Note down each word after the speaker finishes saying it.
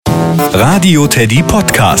Radio Teddy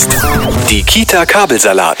Podcast. Die KiTa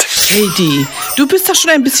Kabelsalat. Katy, du bist doch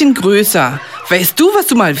schon ein bisschen größer. Weißt du, was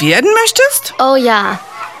du mal werden möchtest? Oh ja,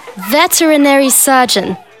 Veterinary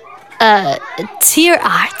Surgeon.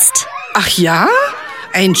 Tierarzt. Ach ja?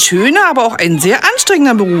 Ein schöner, aber auch ein sehr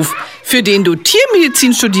anstrengender Beruf, für den du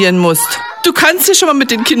Tiermedizin studieren musst. Du kannst ja schon mal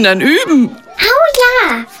mit den Kindern üben. Oh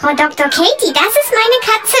ja, Frau Dr. Katy, das ist meine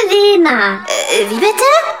Katze Wilma. Wie bitte?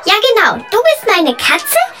 Ja genau, du bist meine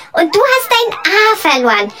Katze und du hast dein A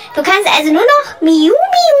verloren. Du kannst also nur noch Miu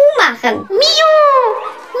Miu machen. Miu,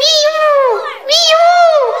 Miu, Miu.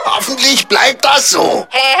 Hoffentlich bleibt das so.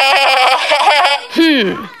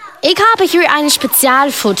 Ich habe hier ein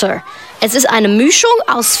Spezialfutter. Es ist eine Mischung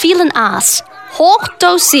aus vielen A's.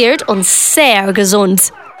 Hochdosiert und sehr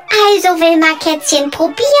gesund. Also Wilmakätzchen,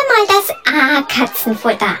 probier mal das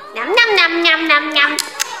A-Katzenfutter. Nam, nam, nam, nam, nam, nam.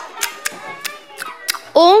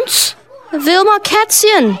 Und,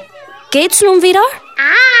 Wilmakätzchen, geht's nun wieder?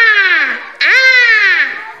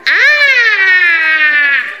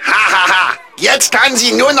 Hahaha, jetzt kann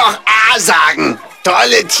sie nur noch A sagen.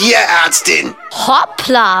 Tolle Tierärztin.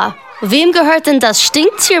 Hoppla! Wem gehört denn das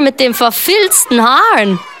Stinktier mit den verfilzten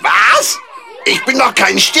Haaren? Was? Ich bin doch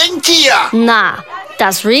kein Stinktier. Na,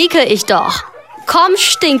 das rieche ich doch. Komm,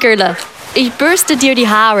 Stinkerle, ich bürste dir die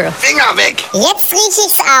Haare. Finger weg. Jetzt riech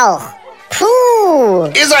ich's auch. Puh.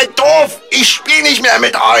 Ihr seid doof. Ich spiele nicht mehr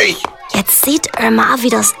mit euch. Jetzt sieht er mal, wie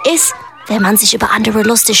das ist, wenn man sich über andere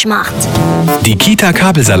lustig macht. Die KiTa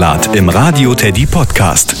Kabelsalat im Radio Teddy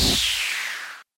Podcast.